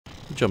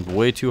You jumped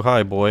way too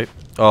high, boy.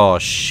 Oh,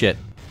 shit.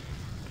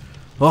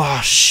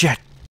 Oh, shit.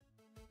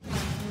 Hey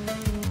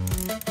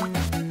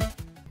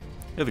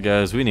there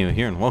guys, TheWeoneo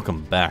here, and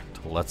welcome back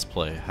to Let's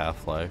Play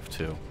Half-Life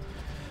 2.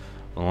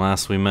 When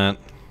last we met,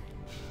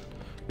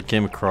 we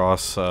came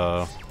across,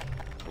 well,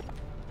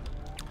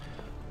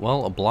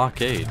 a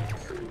blockade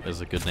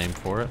is a good name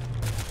for it.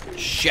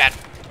 Shit!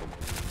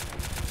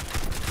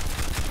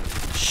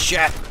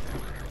 Shit!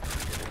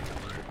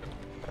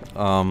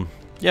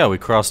 Yeah, we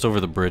crossed over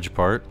the bridge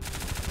part.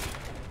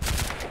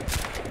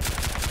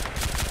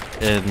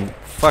 And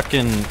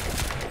fucking...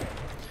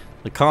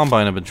 the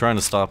Combine have been trying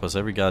to stop us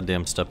every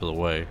goddamn step of the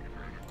way.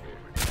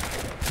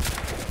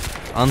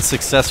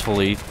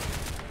 Unsuccessfully.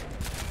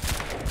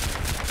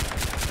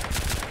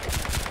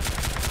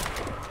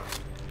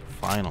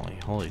 Finally,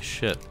 holy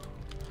shit.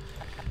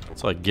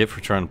 That's what I get for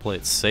trying to play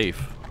it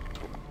safe.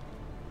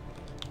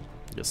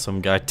 Get some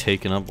guy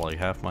taking up like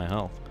half my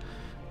health.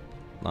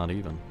 Not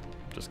even.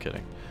 Just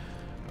kidding.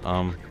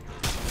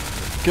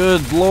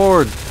 Good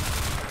lord!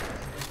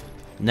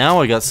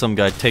 Now I got some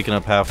guy taking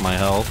up half my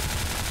health.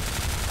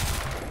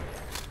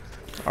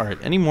 Alright,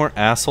 any more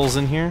assholes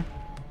in here?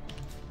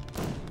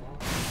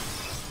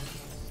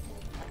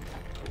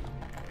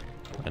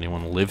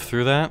 Anyone live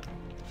through that?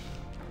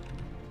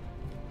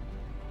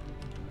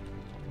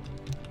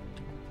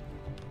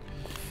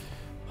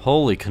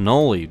 Holy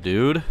cannoli,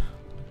 dude.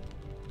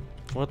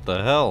 What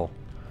the hell?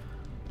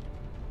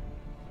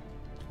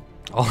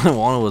 All I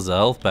wanted was a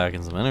health pack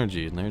and some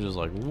energy, and they're just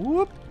like,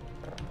 whoop.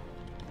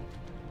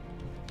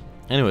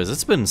 Anyways,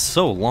 it's been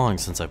so long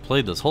since I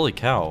played this. Holy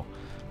cow.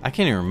 I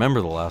can't even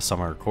remember the last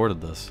time I recorded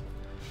this.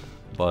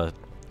 But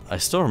I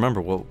still remember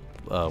what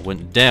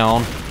went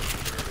down.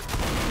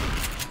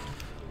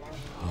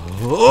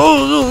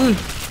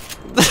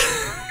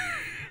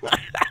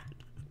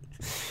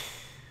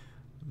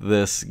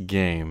 This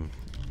game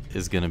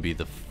is gonna be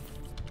the...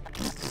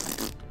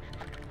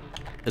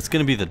 it's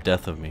gonna be the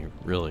death of me,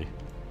 really.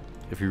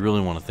 If you really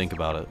want to think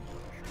about it.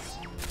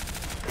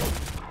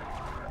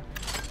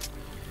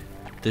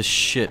 This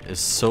shit is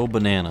so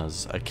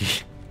bananas. I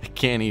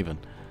can't even.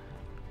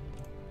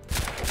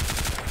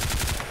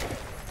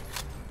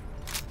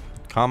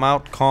 Come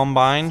out,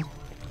 Combine.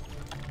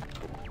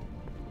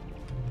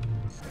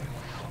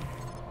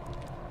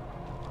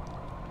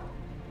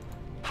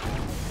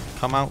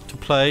 Come out to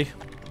play.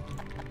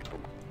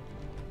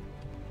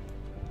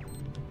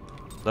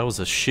 That was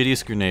the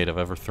shittiest grenade I've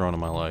ever thrown in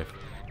my life.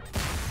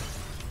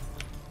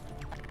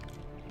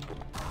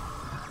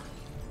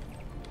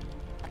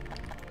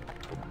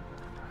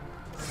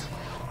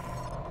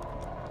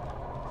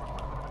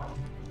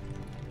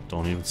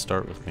 Don't even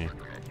start with me.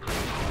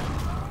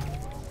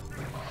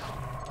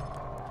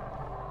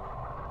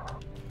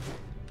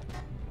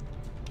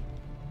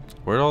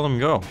 Where'd all them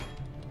go?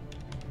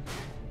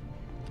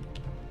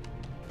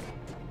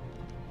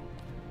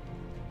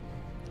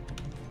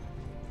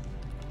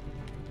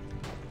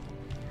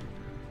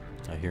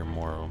 I hear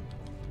more of them.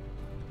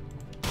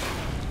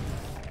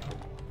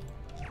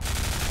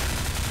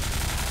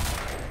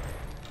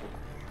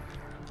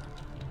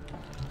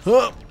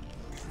 Oh!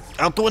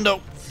 Out the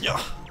window!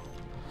 Yeah.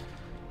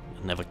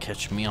 Never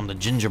catch me on the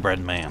gingerbread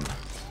man.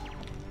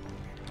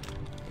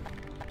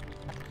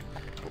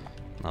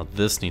 Now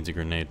this needs a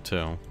grenade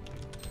too.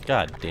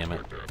 God damn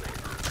it.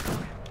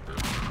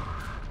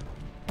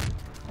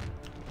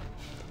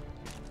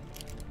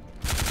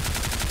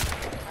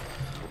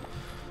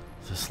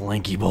 This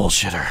lanky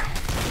bullshitter.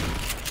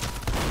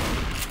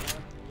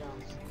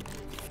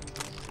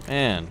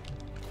 Man.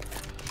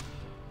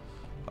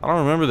 I don't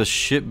remember the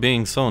shit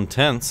being so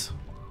intense.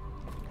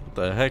 What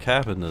the heck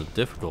happened to the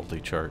difficulty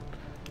chart?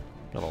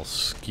 Got all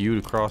skewed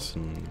across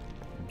and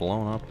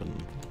blown up,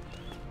 and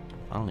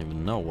I don't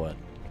even know what.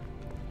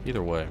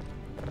 Either way,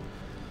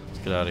 let's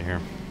get out of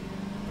here.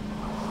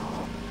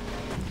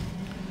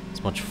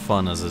 As much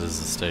fun as it is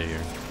to stay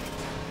here.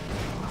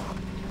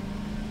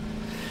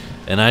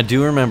 And I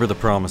do remember the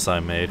promise I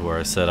made where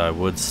I said I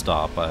would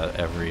stop at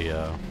every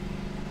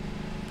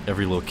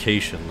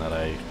location that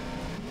I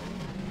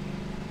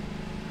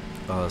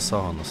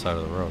saw on the side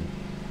of the road.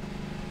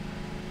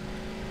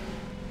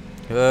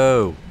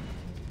 Oh!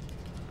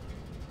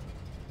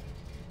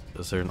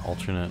 Is there an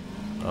alternate?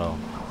 Oh,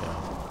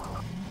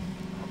 yeah.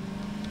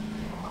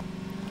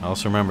 I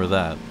also remember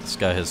that. This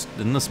guy has,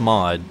 in this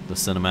mod, the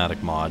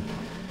cinematic mod,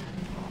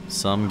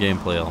 some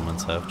gameplay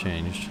elements have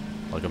changed.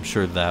 Like, I'm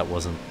sure that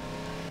wasn't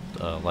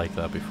like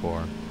that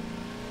before.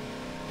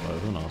 But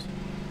who knows?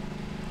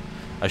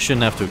 I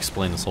shouldn't have to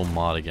explain this whole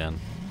mod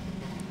again.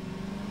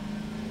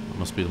 It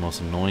must be the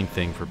most annoying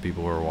thing for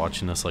people who are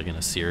watching this like in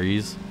a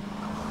series.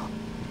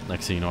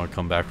 Next thing you know, I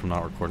come back from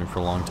not recording for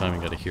a long time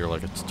and gotta hear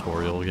like a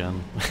tutorial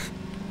again.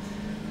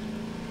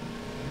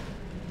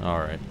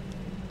 Alright.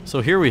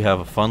 So here we have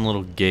a fun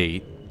little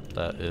gate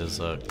that is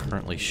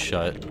currently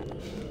shut.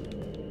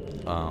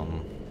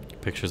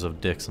 Pictures of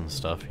dicks and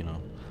stuff, you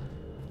know.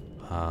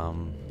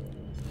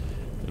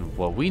 And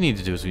what we need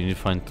to do is we need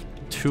to find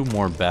 2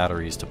 more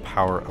batteries to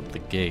power up the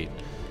gate.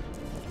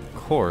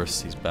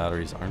 course, these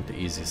batteries aren't the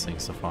easiest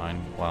things to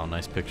find. Wow,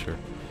 nice picture.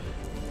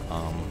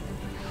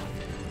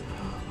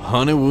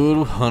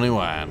 Honeywood, honey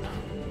wine.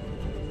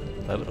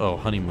 Oh,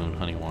 honeymoon,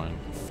 honey wine.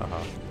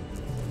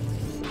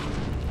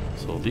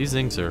 So these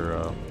things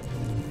are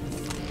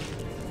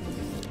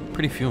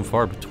pretty few and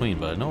far between,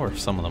 but I know where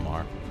some of them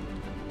are.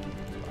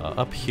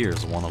 Up here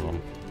is one of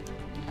them.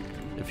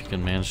 If you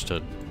can manage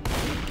to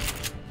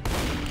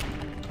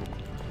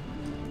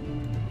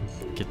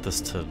get this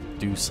to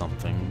do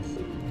something.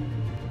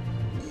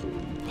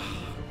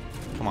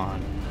 Come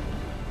on.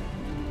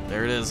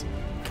 There it is.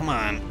 Come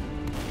on.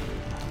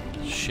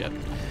 Shit.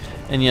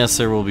 And yes,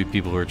 there will be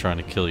people who are trying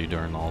to kill you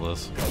during all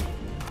this.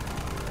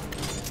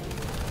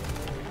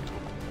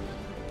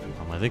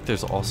 I think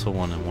there's also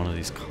one in one of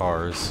these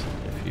cars,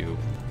 if you...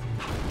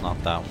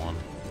 Not that one.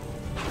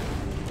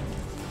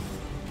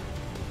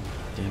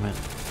 Damn it.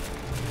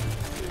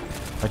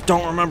 I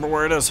don't remember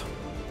where it is.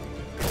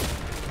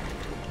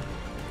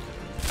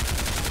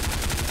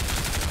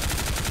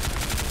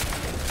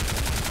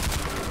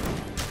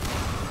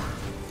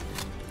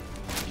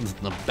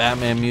 The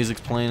Batman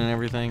music's playing and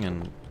everything,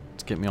 and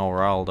it's getting me all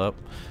riled up.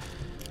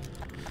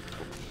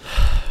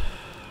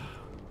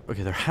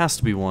 Okay, there has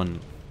to be one.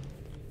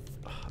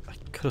 I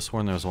could have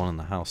sworn there was one in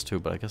the house too,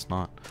 but I guess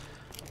not.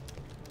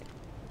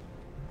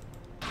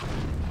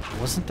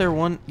 Wasn't there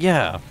one?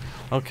 Yeah.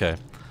 Okay.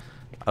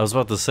 I was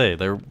about to say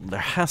there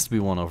has to be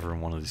one over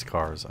in one of these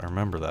cars. I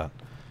remember that.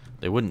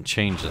 They wouldn't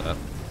change that.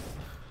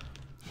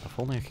 If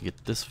only I could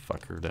get this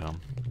fucker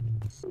down.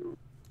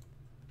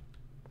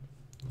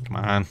 Come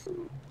on.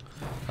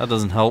 That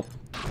doesn't help.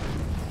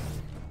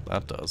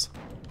 That does.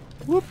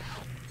 Whoop.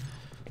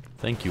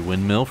 Thank you,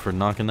 windmill, for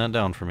knocking that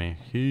down for me.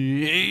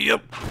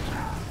 Yep.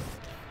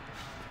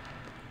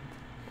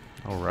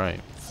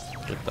 Alright.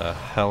 Get the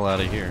hell out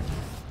of here.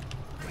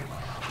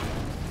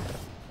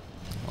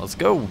 Let's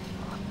go.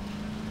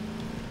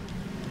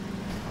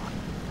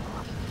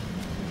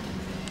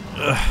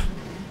 Ugh.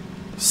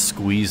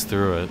 Squeeze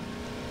through it.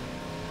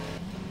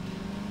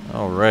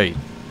 Alright.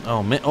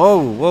 Oh, man.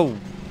 Oh, whoa.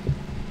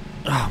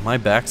 Oh, my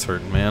back's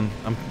hurting, man.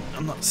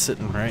 I'm not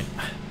sitting right.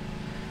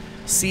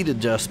 Seat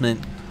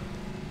adjustment.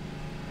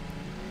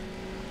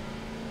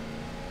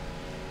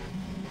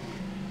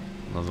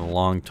 Another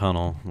long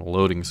tunnel,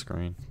 loading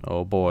screen.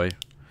 Oh boy.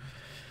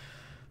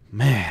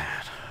 Man,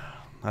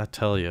 I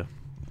tell you.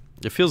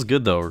 It feels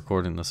good though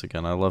recording this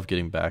again. I love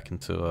getting back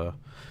into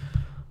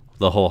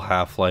the whole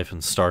Half-Life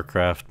and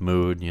StarCraft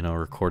mood, you know,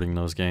 recording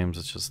those games.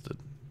 It's just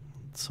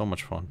it's so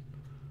much fun.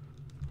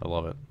 I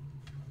love it.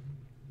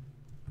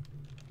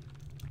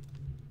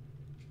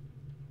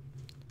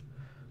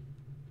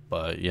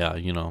 But yeah,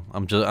 you know,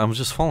 I'm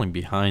just falling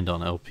behind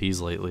on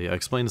LPs lately. I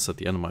explained this at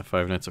the end of my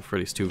Five Nights at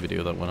Freddy's 2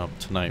 video that went up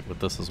tonight with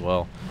this as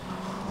well.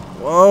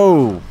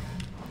 Whoa!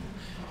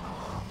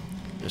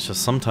 It's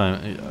just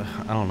sometimes,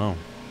 I don't know.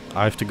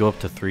 I have to go up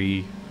to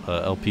 3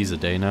 LPs a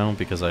day now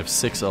because I have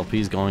 6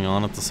 LPs going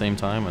on at the same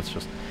time. It's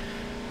just,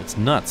 it's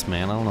nuts,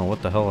 man. I don't know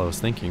what the hell I was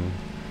thinking.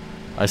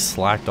 I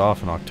slacked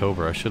off in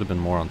October. I should have been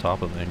more on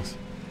top of things.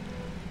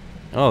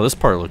 Oh, this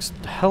part looks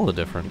hella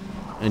different.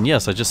 And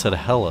yes, I just said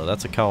hella.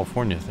 That's a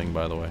California thing,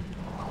 by the way.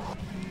 You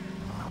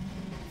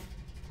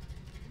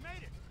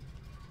made it.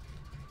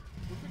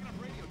 We're picking up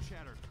radio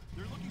chatter.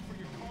 They're looking for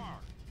your car.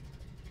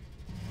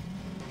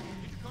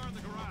 Get your car in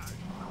the garage.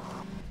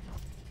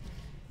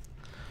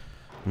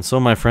 And so,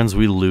 my friends,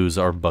 we lose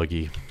our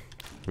buggy.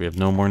 We have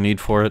no more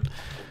need for it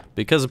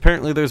because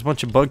apparently there's a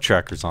bunch of bug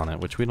trackers on it,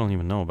 which we don't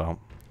even know about.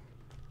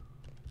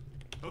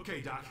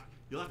 Okay, Doc.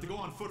 You'll have to go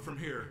on foot from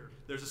here.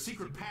 There's a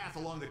secret path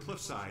along the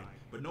cliffside,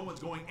 but no one's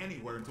going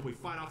anywhere until we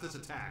fight off this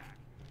attack.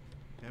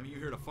 Having you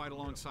here to fight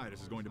alongside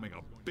us is going to make a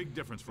big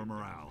difference for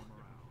morale.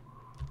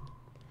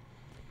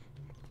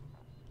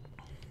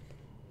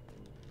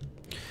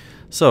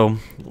 So,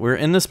 we're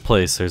in this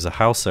place. There's a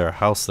house there, a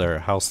house there, a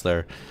house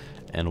there,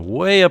 and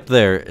way up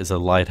there is a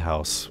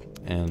lighthouse.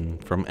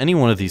 And from any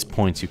one of these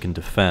points you can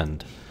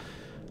defend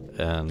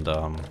and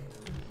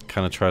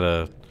kind of try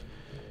to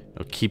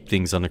keep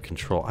things under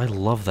control. I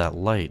love that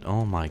light.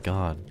 Oh my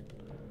god.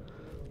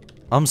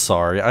 I'm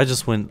sorry. I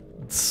just went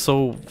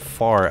so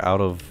far out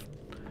of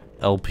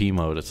LP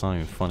mode. It's not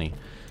even funny.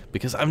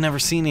 Because I've never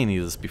seen any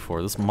of this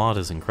before. This mod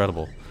is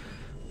incredible.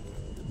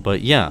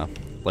 But yeah,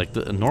 like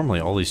normally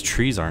all these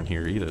trees aren't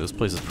here either. This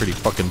place is pretty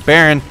fucking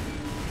barren.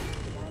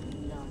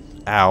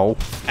 Ow.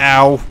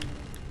 Ow.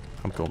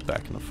 I'm going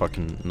back in the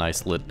fucking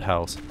nice lit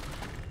house.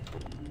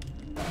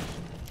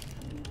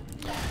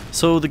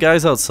 So the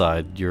guys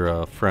outside,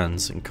 your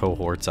friends and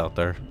cohorts out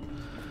there,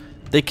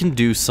 they can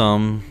do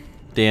some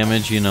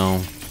damage, you know,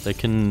 they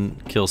can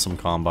kill some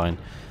Combine,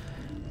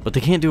 but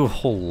they can't do a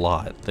whole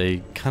lot.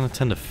 They kind of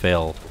tend to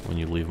fail when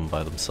you leave them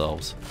by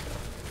themselves.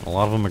 A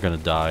lot of them are going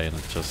to die, and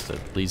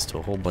it leads to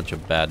a whole bunch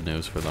of bad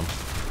news for them.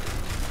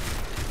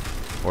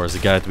 Or as the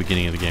guy at the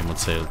beginning of the game would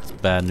say, it's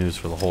bad news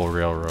for the whole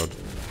railroad.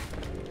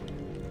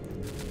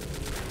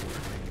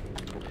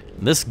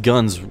 This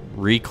gun's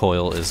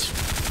recoil is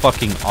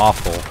fucking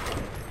awful,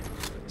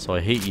 so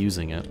I hate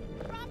using it.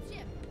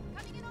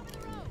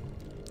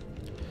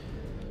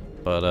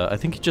 But I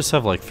think you just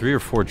have like 3 or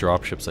 4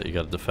 dropships that you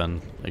gotta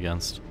defend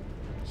against.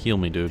 Heal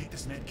me, dude.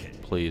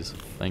 Please.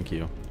 Thank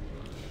you.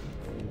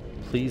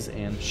 Please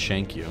and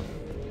shank you.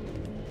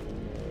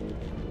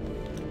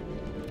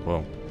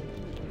 Whoa.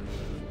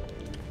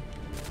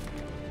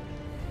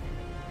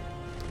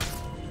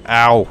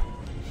 Ow!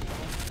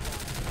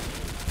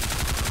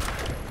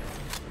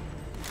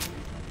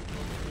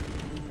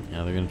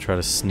 Yeah, they're gonna try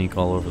to sneak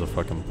all over the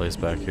fucking place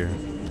back here.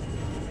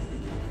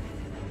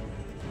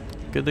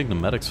 Good thing the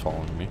medic's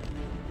following me.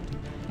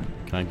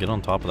 Can I get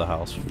on top of the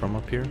house from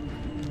up here?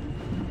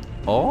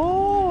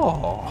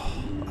 Oh!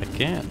 I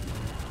can.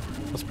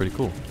 That's pretty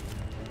cool.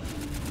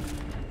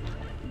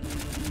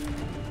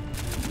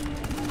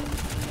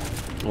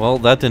 Well,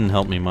 that didn't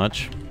help me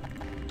much.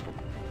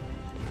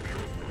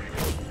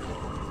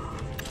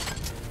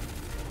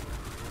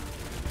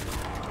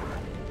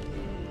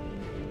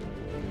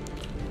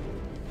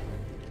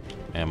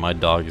 Man, my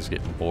dog is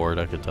getting bored,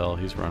 I could tell.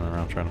 He's running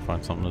around trying to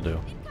find something to do.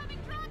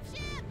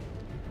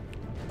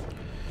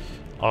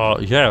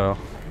 Yeah.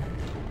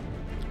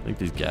 I think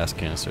these gas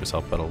canisters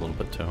help out a little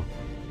bit too.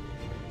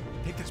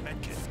 Take this med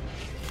kit.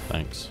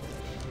 Thanks.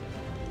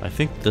 I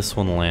think this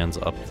one lands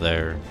up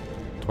there,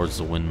 towards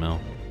the windmill.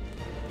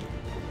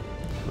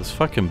 This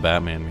fucking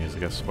Batman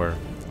music, I swear.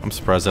 I'm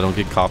surprised I don't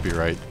get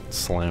copyright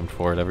slammed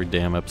for it every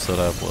damn episode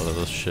I upload of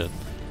this shit.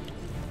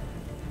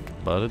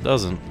 But it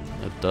doesn't.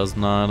 It does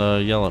not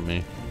yell at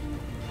me.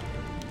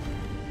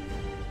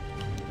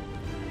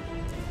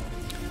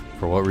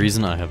 For what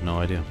reason, I have no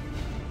idea.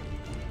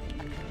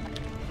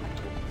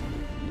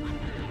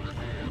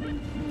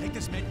 Take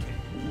this med kit.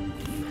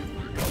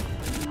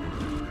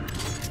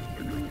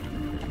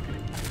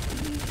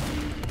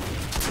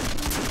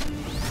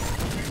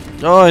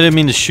 Oh, I didn't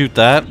mean to shoot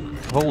that.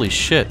 Holy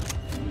shit.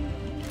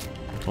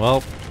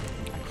 Well,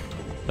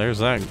 there's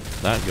that.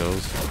 That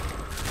goes.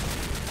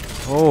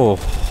 Oh,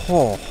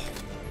 oh.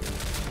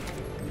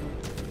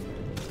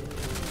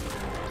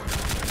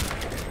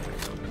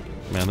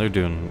 Man, they're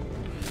doing...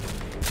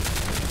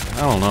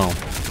 I don't know.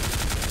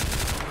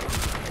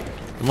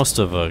 They must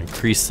have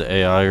increased the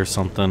AI or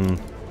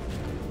something.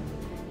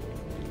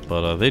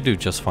 But they do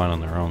just fine on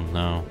their own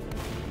now.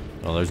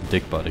 Oh, there's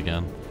Dick Butt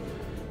again.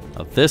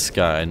 Now this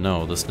guy, I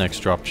know, this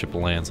next dropship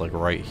lands like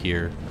right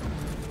here.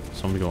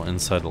 So I'm gonna go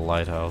inside the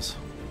lighthouse.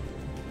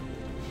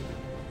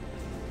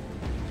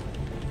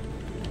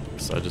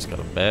 So I just got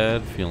a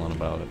bad feeling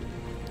about it.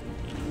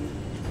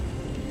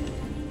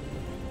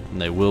 And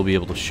they will be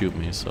able to shoot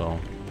me, so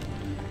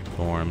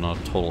don't worry, I'm not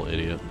a total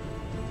idiot.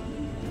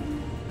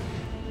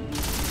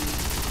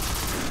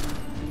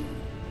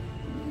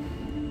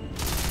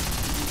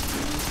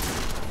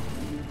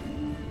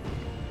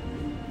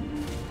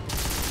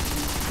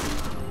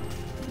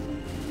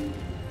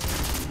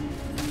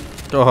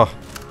 Oh,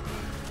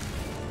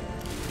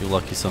 you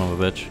lucky son of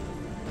a bitch.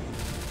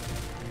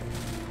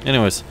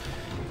 Anyways,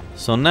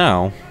 so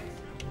now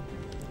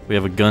we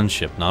have a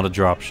gunship, not a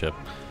dropship.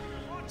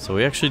 So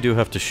we actually do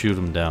have to shoot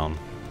him down.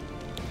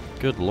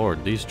 Good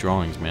lord, these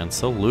drawings, man,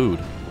 so lewd.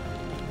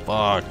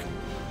 Fuck.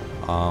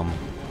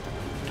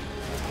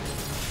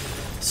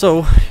 So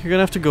you're gonna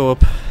have to go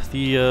up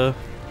the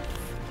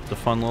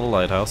fun little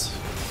lighthouse.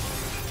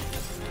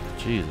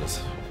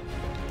 Jesus.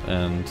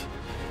 And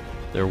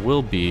there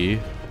will be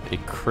a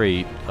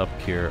crate up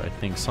here, I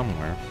think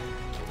somewhere,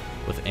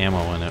 with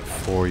ammo in it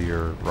for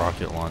your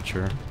rocket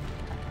launcher.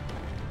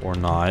 Or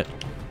not.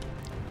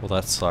 Well,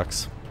 that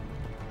sucks.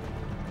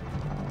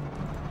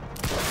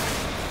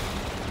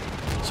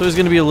 So he's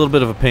going to be a little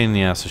bit of a pain in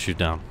the ass to shoot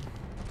down.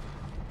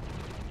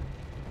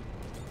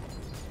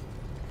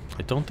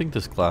 I don't think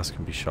this glass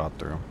can be shot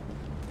through.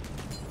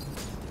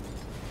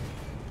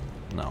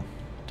 No,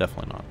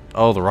 definitely not.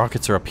 Oh, the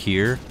rockets are up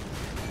here?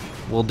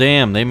 Well,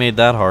 damn, they made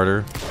that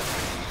harder.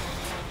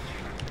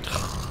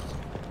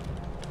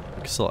 I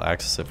can still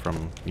access it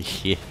from...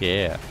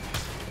 Yeah.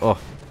 Oh.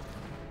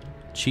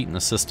 Cheating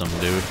the system,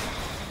 dude.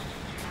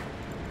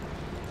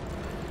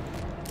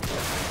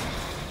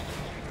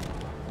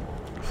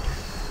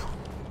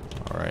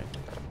 Alright.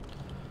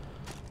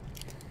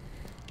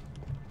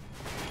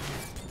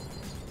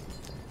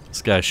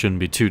 This guy shouldn't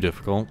be too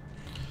difficult.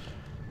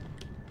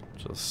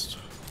 Just...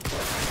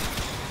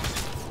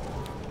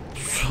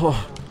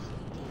 I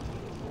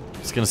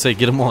was gonna say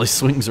get him while he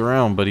swings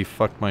around, but he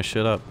fucked my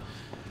shit up.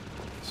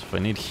 So if I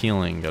need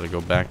healing, gotta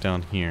go back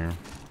down here.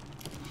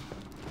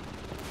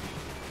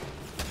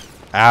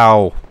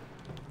 Ow!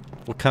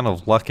 What kind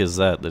of luck is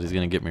that he's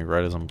gonna get me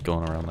right as I'm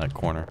going around that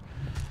corner?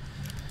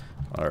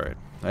 Alright,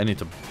 I need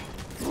to...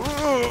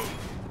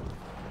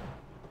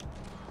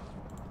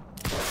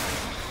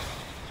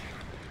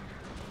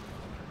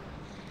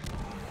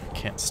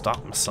 Can't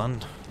stop him,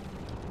 son.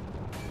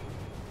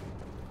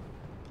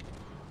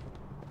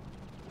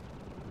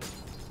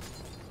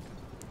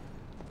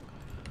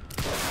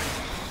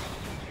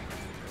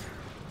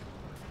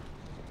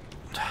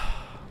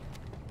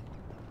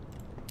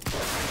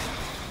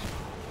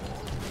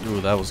 Ooh,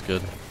 that was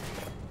good.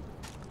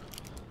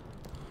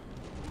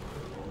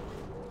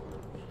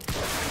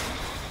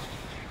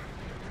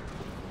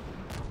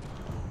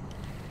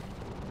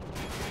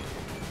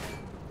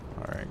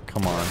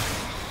 Come on.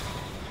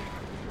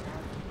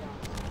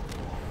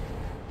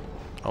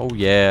 Oh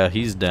yeah,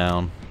 he's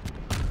down.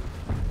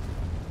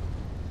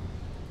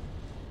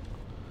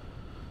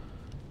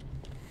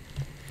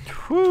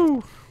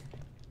 Whew.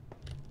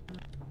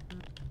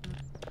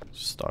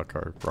 Stock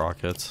our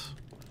rockets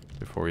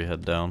before we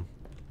head down.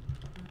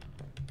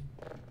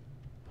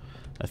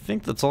 I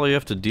think that's all you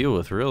have to deal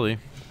with, really.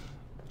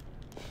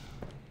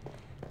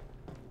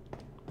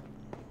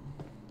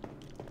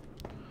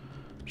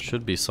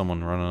 Should be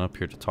someone running up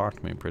here to talk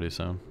to me pretty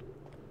soon.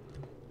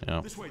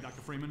 Yeah. This way, Dr.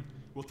 Freeman.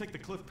 We'll take the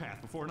cliff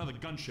path before another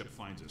gunship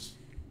finds us.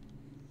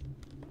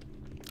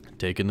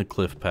 Taking the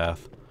cliff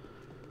path.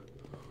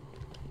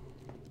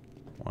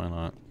 Why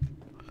not?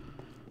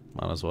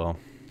 Might as well.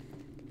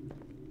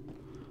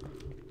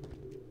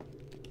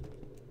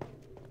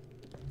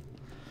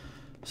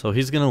 So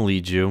he's gonna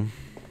lead you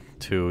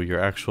to your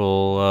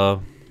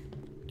actual,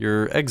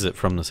 your exit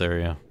from this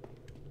area,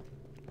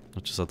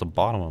 which is at the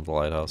bottom of the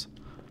lighthouse.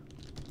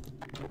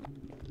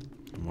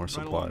 More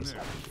supplies.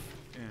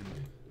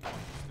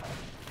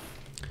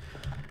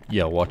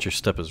 Yeah, watch your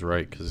step is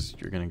right, because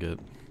you're gonna get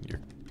your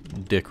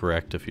dick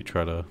wrecked if you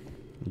try to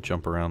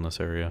jump around this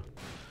area.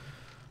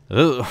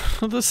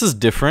 This is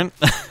different.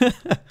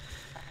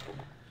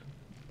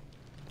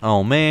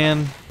 Oh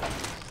man.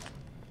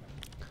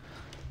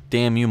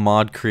 Damn you,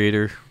 mod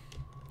creator.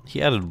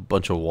 He added a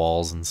bunch of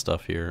walls and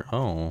stuff here.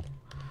 Oh.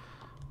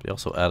 He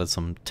also added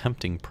some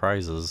tempting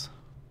prizes.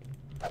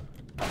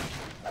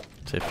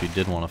 So if you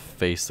did want to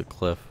face the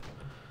cliff.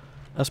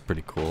 That's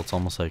pretty cool. It's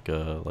almost like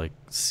a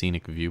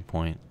scenic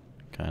viewpoint,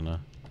 kinda.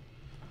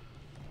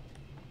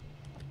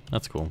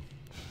 That's cool.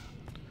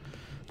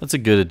 That's a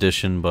good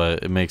addition,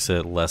 but it makes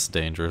it less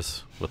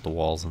dangerous with the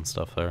walls and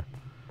stuff there.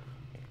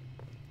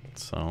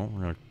 So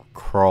we're gonna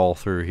crawl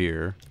through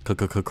here.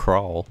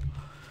 Crawl.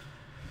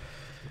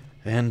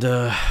 And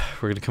we're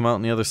gonna come out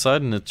on the other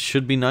side, and it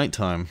should be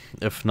nighttime.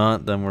 If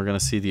not, then we're gonna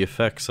see the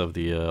effects of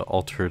the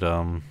altered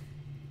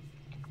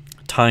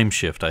time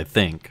shift, I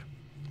think.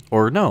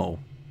 Or no.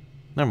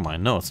 Never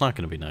mind. No, it's not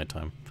gonna be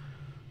nighttime.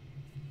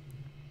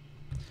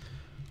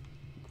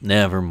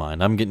 Never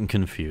mind. I'm getting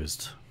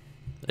confused.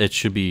 It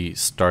should be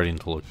starting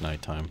to look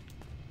nighttime.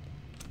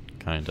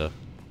 Kinda.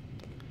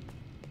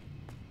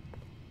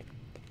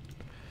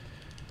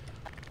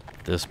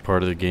 This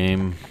part of the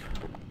game.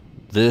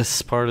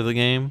 This part of the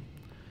game.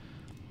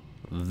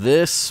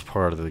 This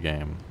part of the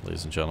game,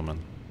 ladies and gentlemen,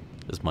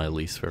 is my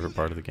least favorite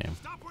part of the game.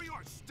 Stop where you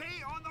are.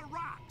 Stay on the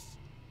rocks.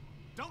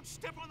 Don't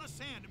step on the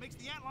sand. It makes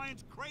the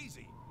antlions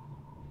crazy.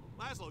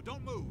 Laszlo,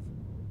 don't move.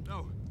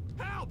 No.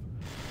 Help!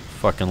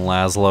 Fucking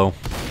Laszlo.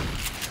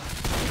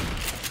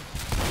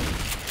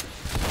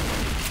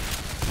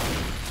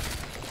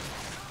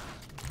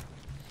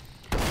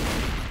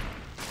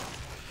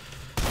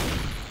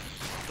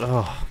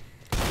 Oh.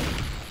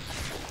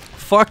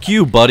 Fuck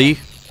you, buddy.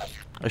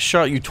 I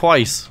shot you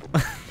twice.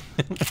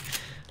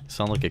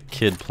 Sound like a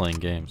kid playing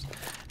games.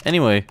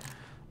 Anyway,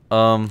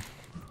 so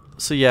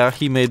yeah,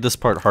 he made this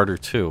part harder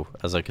too,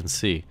 as I can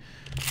see.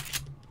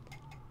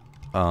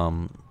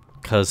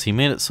 Because he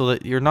made it so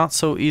that you're not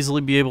so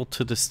easily be able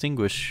to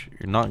distinguish.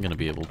 You're not going to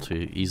be able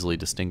to easily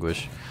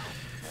distinguish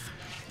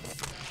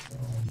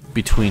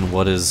between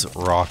what is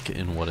rock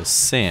and what is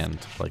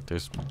sand. Like,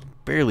 there's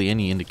barely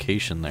any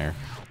indication there.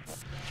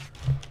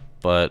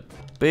 But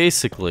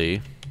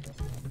basically,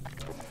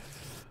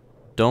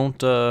 don't,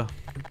 does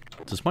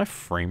my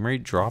frame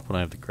rate drop when I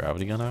have the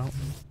gravity gun out?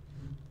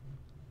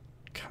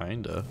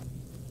 Kinda.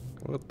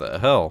 What the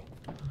hell?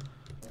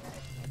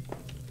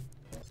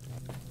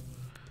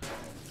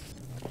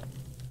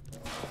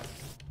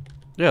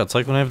 Yeah, it's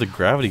like when I have the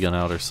gravity gun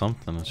out or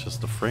something. It's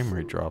just the frame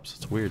rate drops.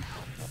 It's weird.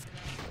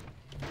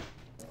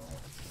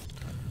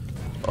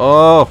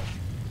 Oh!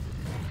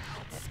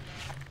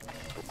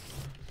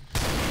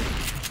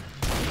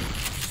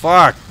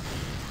 Fuck!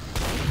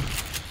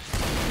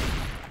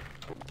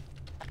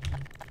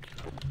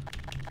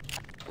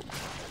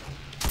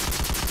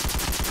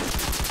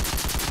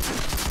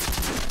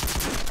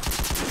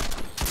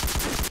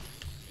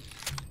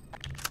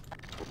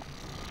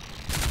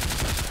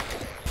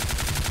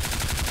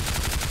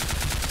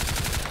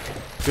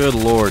 Good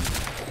lord.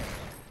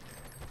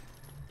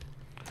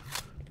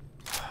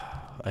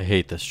 I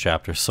hate this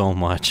chapter so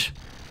much.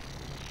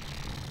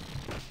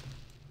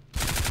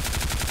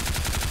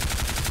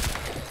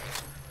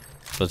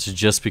 But it's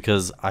just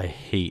because I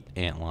hate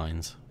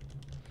antlines.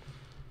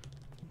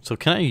 So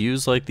can I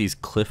use like these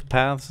cliff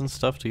paths and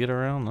stuff to get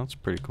around? That's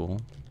pretty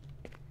cool.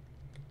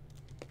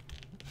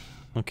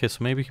 Okay,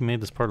 so maybe he made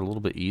this part a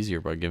little bit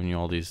easier by giving you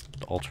all these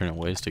alternate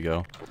ways to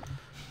go.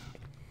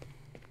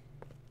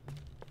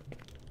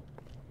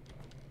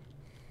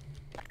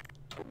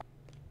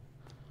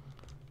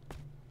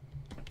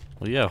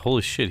 Well, yeah,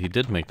 holy shit, he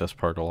did make this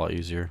part a lot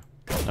easier.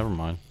 Never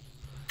mind.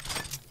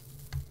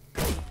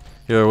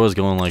 Here I was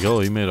going like, oh,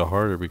 he made it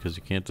harder because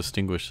you can't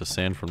distinguish the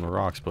sand from the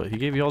rocks, but he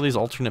gave you all these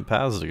alternate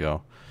paths to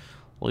go.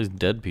 All these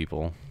dead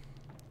people.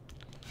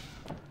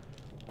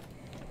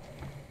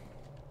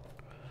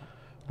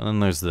 And then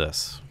there's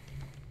this.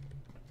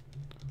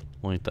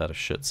 Well, ain't that a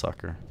shit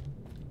sucker?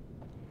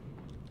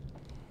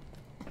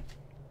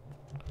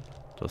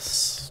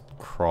 Just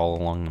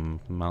crawl along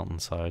the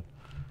mountainside.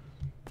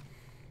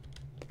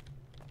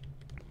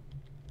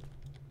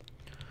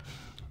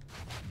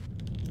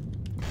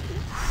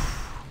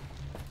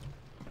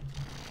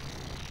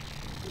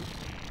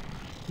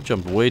 You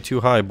jumped way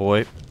too high,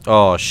 boy.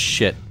 Oh,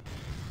 shit.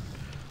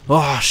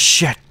 Oh,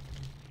 shit.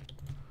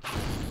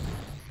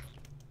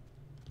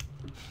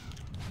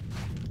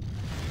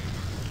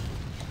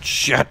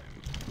 Shit.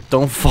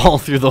 Don't fall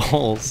through the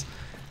holes.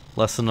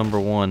 Lesson number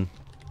 1.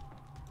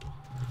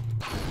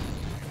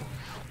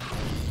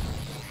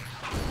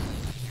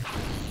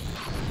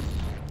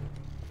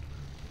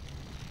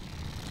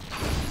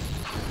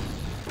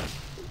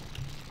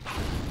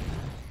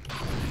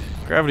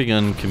 Gravity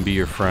gun can be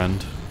your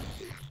friend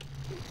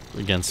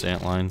against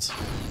antlines.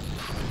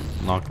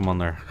 Knock them on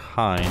their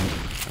hind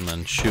and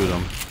then shoot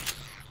them.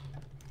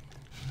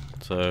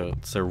 So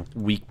it's their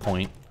weak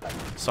point.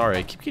 Sorry,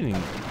 I keep getting...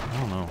 I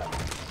don't know.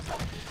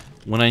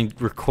 When I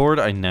record,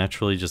 I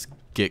naturally just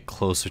get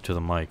closer to the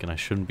mic, and I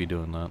shouldn't be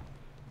doing that.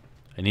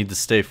 I need to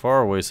stay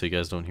far away so you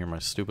guys don't hear my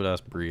stupid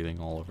ass breathing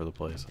all over the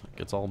place. It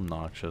gets all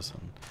obnoxious,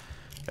 and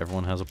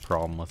everyone has a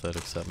problem with it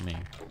except me.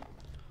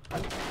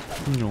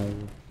 No.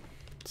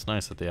 It's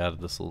nice that they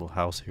added this little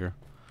house here.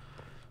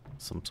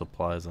 Some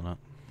supplies in it.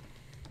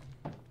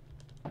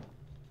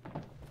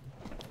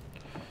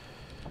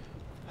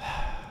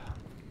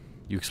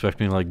 You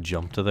expect me to like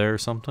jump to there or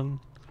something?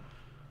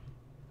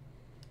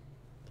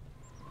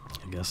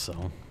 I guess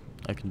so.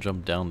 I can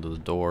jump down to the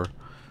door.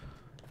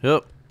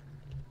 Yep.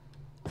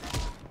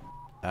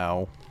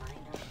 Ow.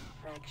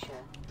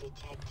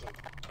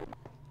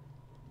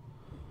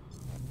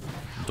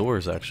 The door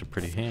is actually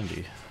pretty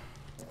handy.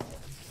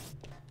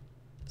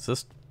 Is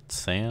this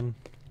sand?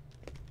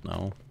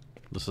 No.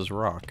 This is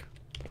rock.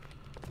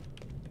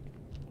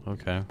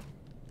 Okay.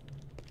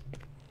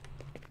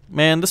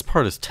 Man, this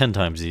part is 10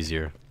 times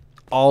easier.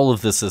 All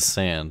of this is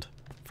sand.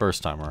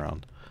 First time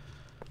around.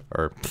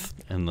 Or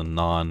in the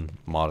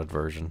non-modded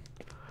version.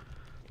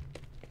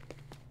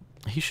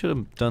 He should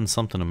have done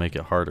something to make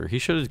it harder. He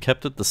should have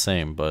kept it the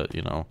same, but,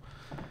 you know,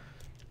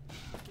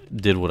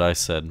 did what I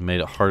said.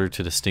 Made it harder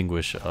to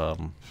distinguish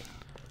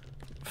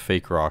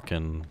fake rock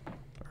and...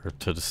 or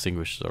to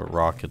distinguish the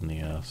rock in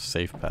the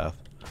safe path.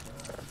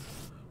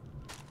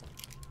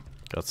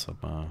 Got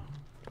some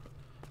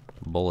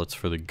bullets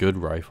for the good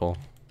rifle.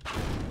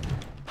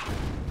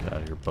 Get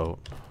out of your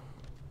boat.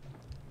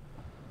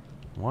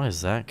 Why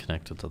is that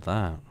connected to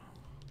that?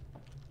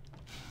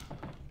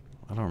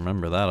 I don't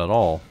remember that at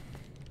all.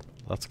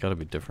 That's got to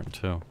be different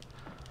too.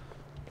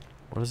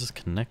 What does this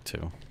connect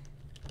to?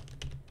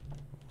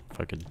 If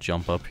I could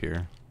jump up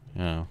here,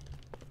 yeah,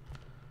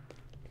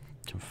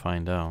 can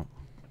find out.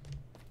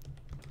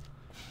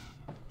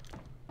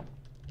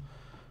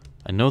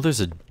 I know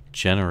there's a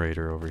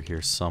generator over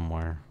here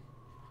somewhere.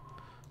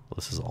 Well,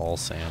 this is all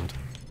sand.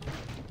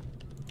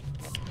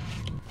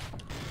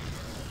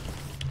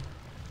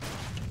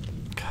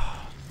 God,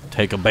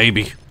 take a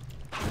baby.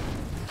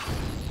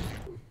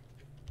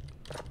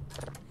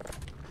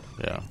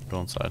 Yeah, go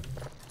inside.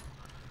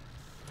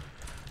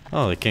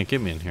 Oh, they can't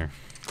get me in here.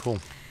 Cool.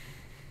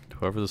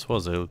 Whoever this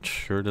was, they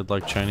sure did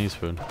like Chinese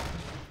food.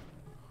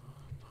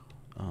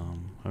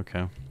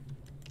 Okay.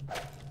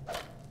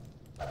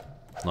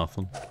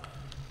 Nothing.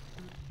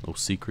 No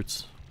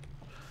secrets.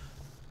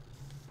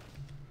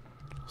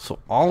 So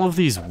all of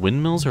these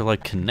windmills are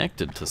like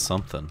connected to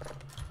something.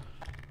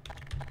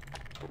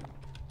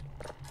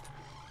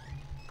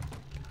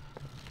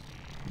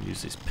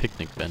 Use these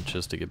picnic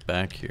benches to get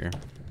back here.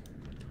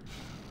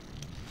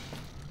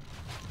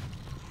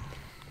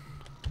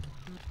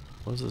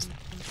 What is this?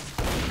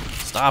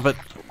 Stop it!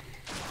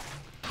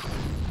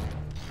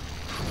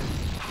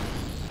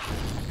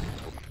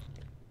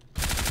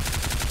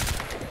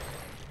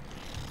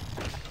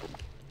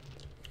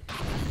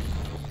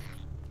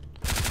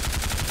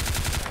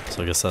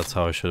 So I guess that's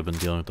how I should have been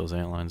dealing with those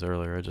antlines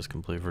earlier. I just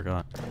completely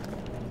forgot.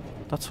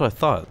 That's what I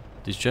thought.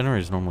 These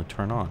generators normally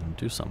turn on and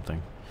do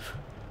something.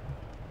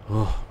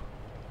 Oh,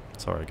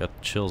 sorry, I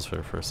got chills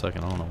there for a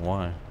second. I don't know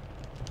why.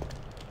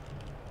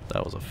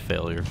 That was a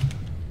failure.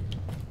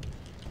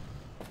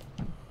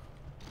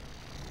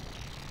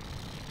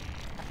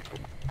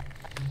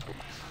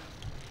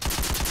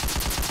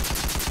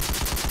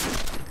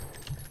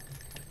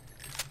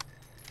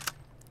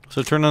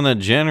 So turn on that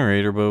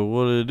generator, but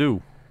what did it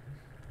do?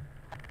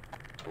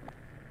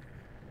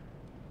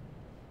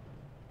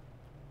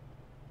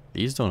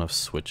 These don't have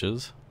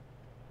switches.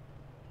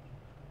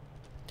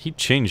 He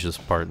changed this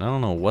part, and I don't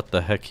know what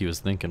the heck he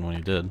was thinking when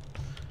he did.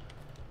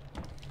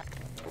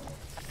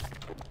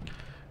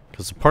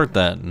 Because the part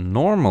that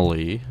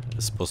normally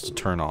is supposed to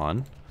turn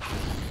on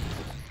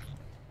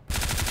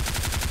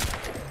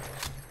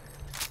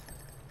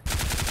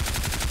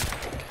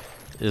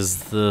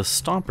is the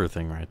stomper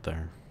thing right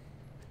there.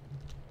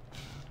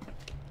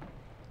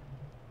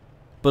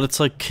 But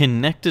it's like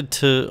connected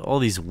to all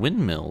these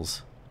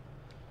windmills.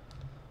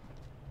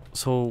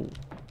 So,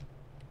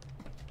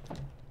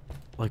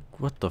 like,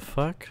 what the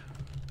fuck?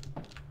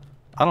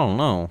 I don't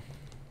know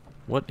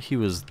what he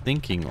was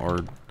thinking or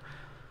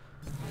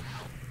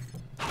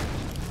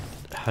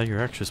how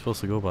you're actually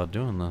supposed to go about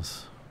doing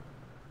this.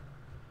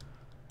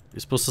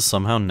 You're supposed to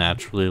somehow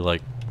naturally,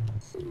 like,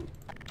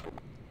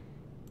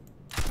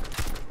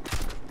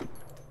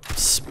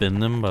 spin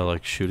them by,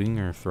 like, shooting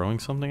or throwing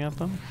something at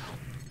them?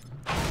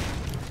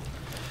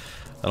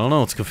 I don't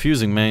know, it's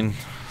confusing, man.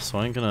 So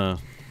I ain't gonna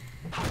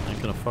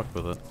fuck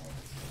with it.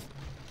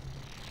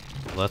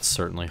 Well, that's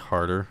certainly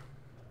harder.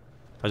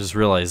 I just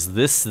realized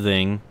this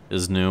thing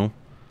is new.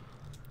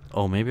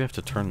 Oh, maybe I have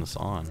to turn this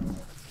on.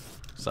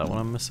 Is that what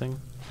I'm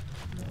missing?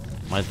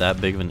 Am I that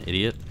big of an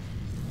idiot?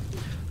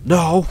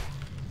 No!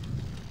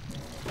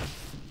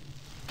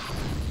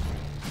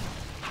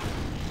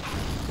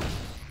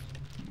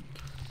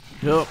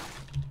 Yep.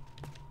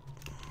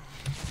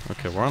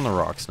 Okay, we're on the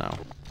rocks now.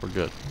 We're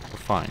good. We're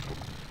fine.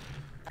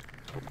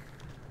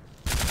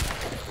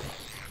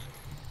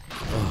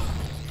 Ugh.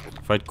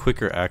 If I had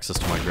quicker access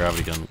to my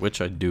gravity gun,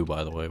 which I do,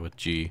 by the way, with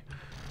G.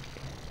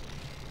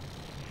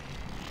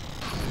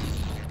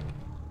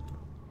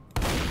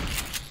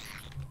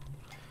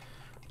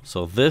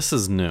 So this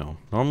is new.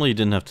 Normally you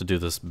didn't have to do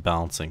this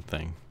balancing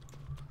thing.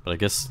 But I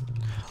guess...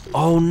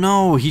 Oh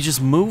no! He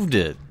just moved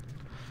it!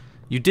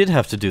 You did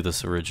have to do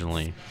this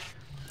originally.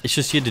 It's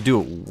just you had to do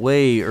it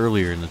way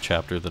earlier in the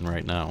chapter than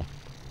right now.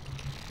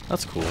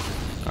 That's cool.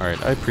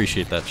 Alright, I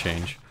appreciate that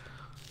change.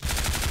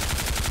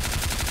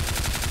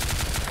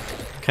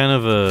 Kind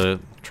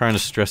of trying to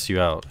stress you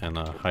out in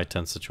a high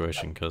tense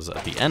situation, because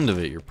at the end of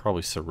it you're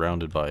probably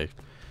surrounded by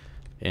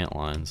ant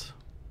lines.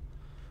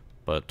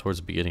 But towards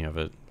the beginning of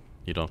it,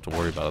 you don't have to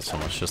worry about it so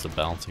much. It's just a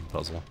balancing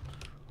puzzle.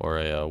 Or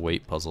a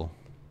weight puzzle.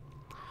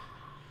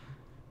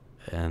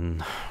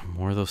 And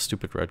more of those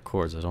stupid red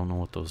cords. I don't know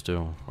what those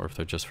do, or if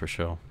they're just for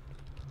show.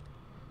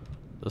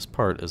 This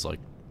part is like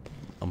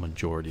a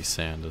majority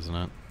sand, isn't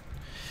it?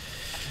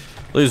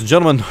 Ladies and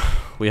gentlemen,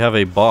 we have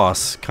a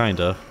boss,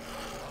 kinda.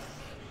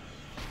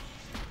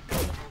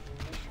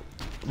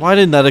 Why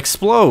didn't that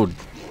explode?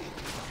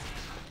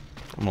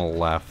 I'm gonna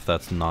laugh.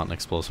 That's not an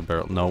explosive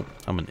barrel. Nope,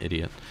 I'm an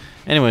idiot.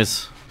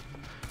 Anyways,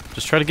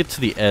 just try to get to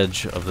the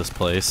edge of this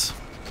place.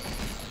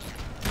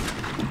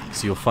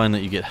 So you'll find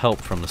that you get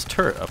help from this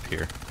turret up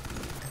here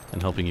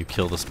in helping you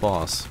kill this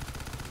boss,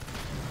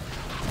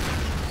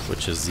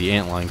 which is the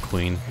antline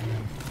queen.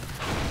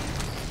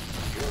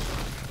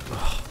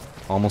 Ugh,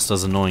 almost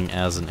as annoying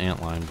as an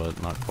antline,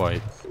 but not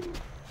quite.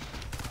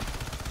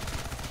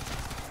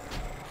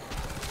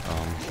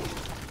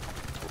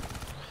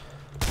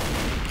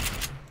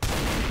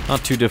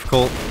 Not too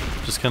difficult,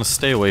 just kind of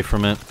stay away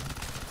from it.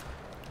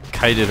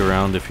 Kite it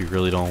around if you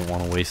really don't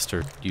want to waste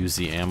or use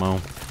the ammo.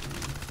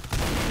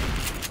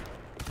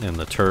 And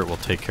the turret will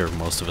take care of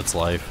most of its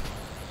life.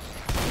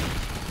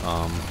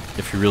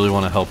 If you really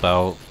want to help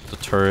out the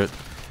turret,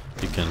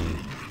 you can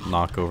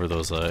knock over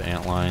those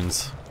ant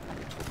lines.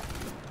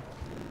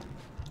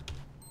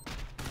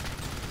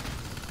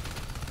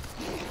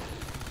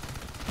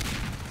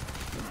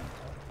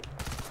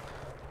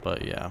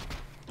 But yeah,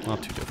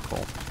 not too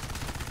difficult.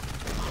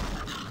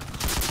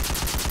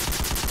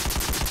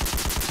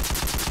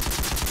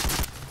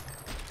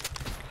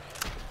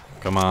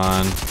 Come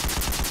on.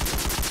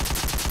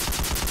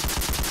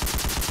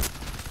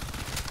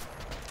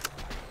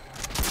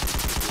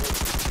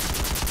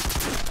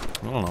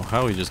 I don't know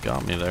how he just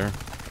got me there.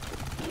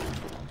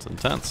 It's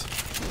intense.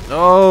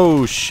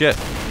 Oh, shit.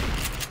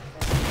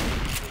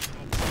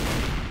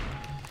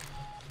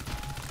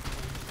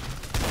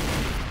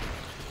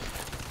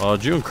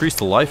 Did you increase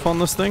the life on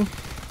this thing?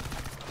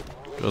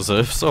 Because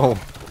if so,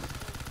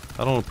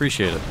 I don't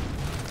appreciate it.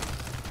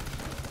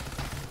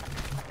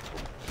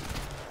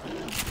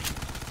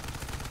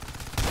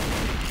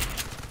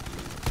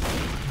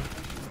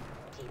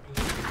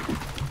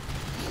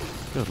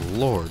 Good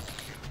lord.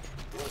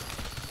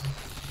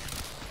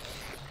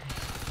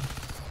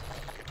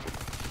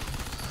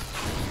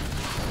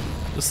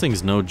 This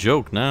thing's no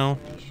joke now.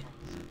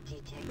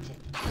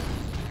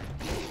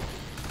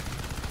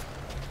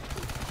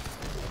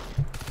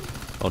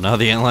 Oh, now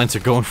the antlines are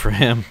going for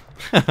him.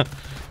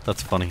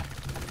 That's funny.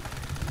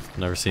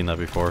 Never seen that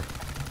before.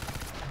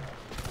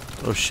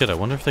 Oh shit, I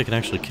wonder if they can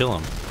actually kill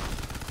him.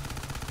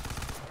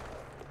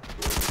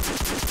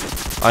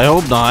 I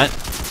hope not.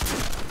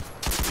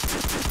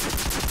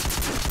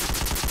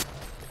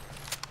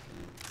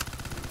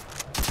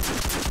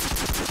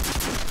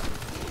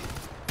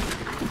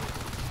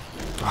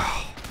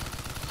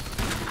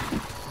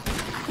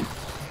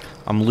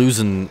 I'm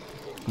losing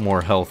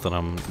more health than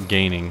I'm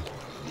gaining.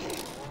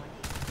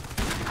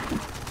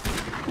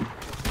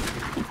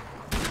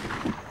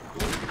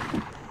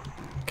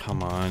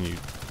 Come on, you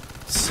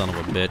son of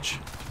a bitch.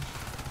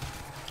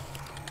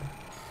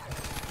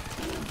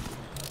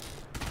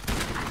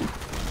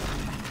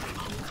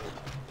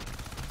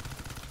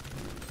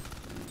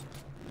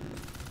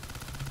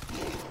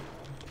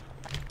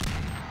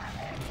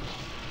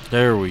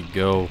 There we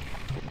go.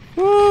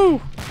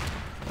 Woo!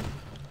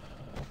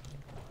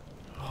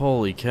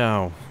 Holy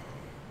cow.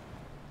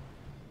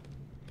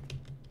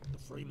 The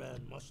free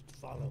man must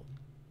follow.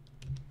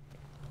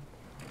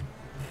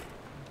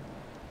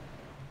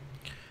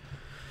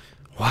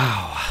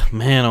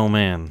 Man, oh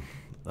man,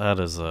 that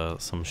is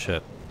some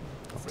shit.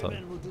 The I'll tell you.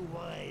 Freeman will do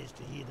wise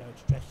to heed our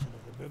extraction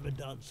of the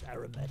Myrmidon's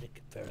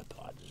aromatic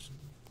pheropods.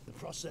 The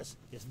process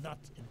is not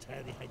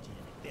entirely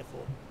hygienic,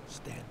 therefore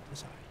stand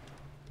aside.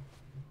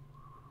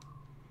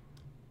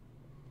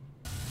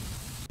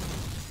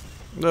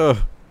 Ugh.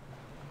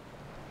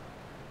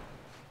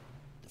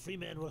 The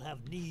Freeman will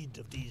have need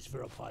of these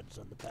pheropods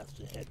on the paths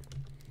ahead.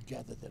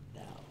 Gather them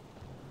now.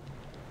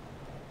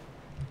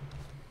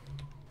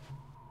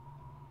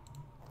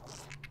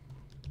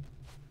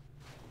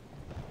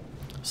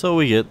 So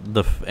we get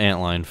the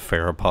antline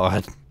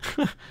pheropod,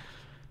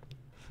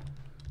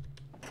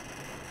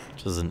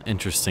 which is an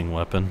interesting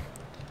weapon.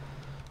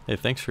 Hey,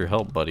 thanks for your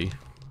help, buddy,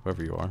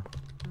 whoever you are.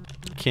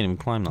 I can't even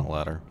climb that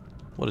ladder.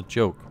 What a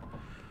joke.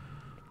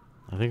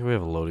 I think we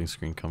have a loading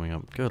screen coming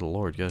up. Good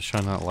lord, you guys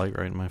shine that light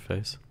right in my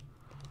face.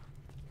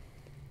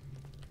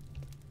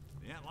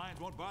 The ant lions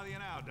won't bother you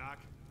now, Doc.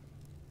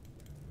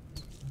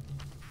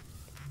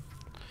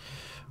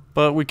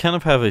 But we kind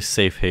of have a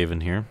safe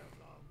haven here.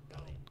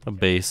 A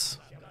base,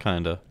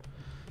 kinda.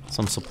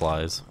 Some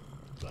supplies.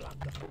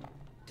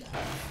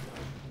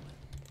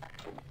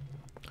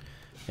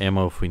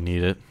 Ammo if we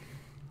need it.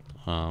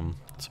 Some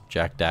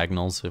Jack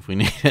Dagnalls if we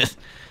need it.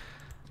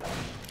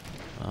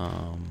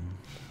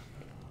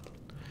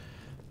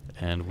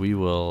 And we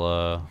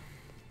will,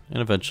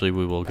 and eventually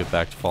we will get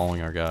back to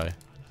following our guy.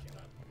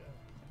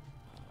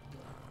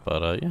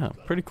 But yeah,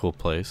 pretty cool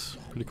place.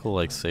 Pretty cool,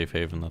 like, safe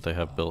haven that they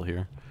have built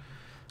here.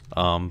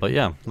 But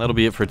yeah, that'll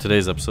be it for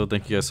today's episode.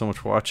 Thank you guys so much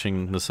for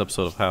watching this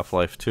episode of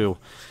Half-Life 2.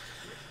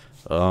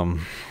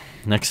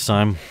 Next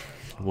time,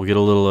 we'll get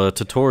a little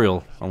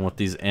tutorial on what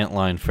these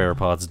antline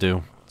pheropods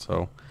do.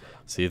 So,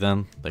 see you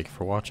then. Thank you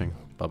for watching.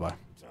 Bye-bye.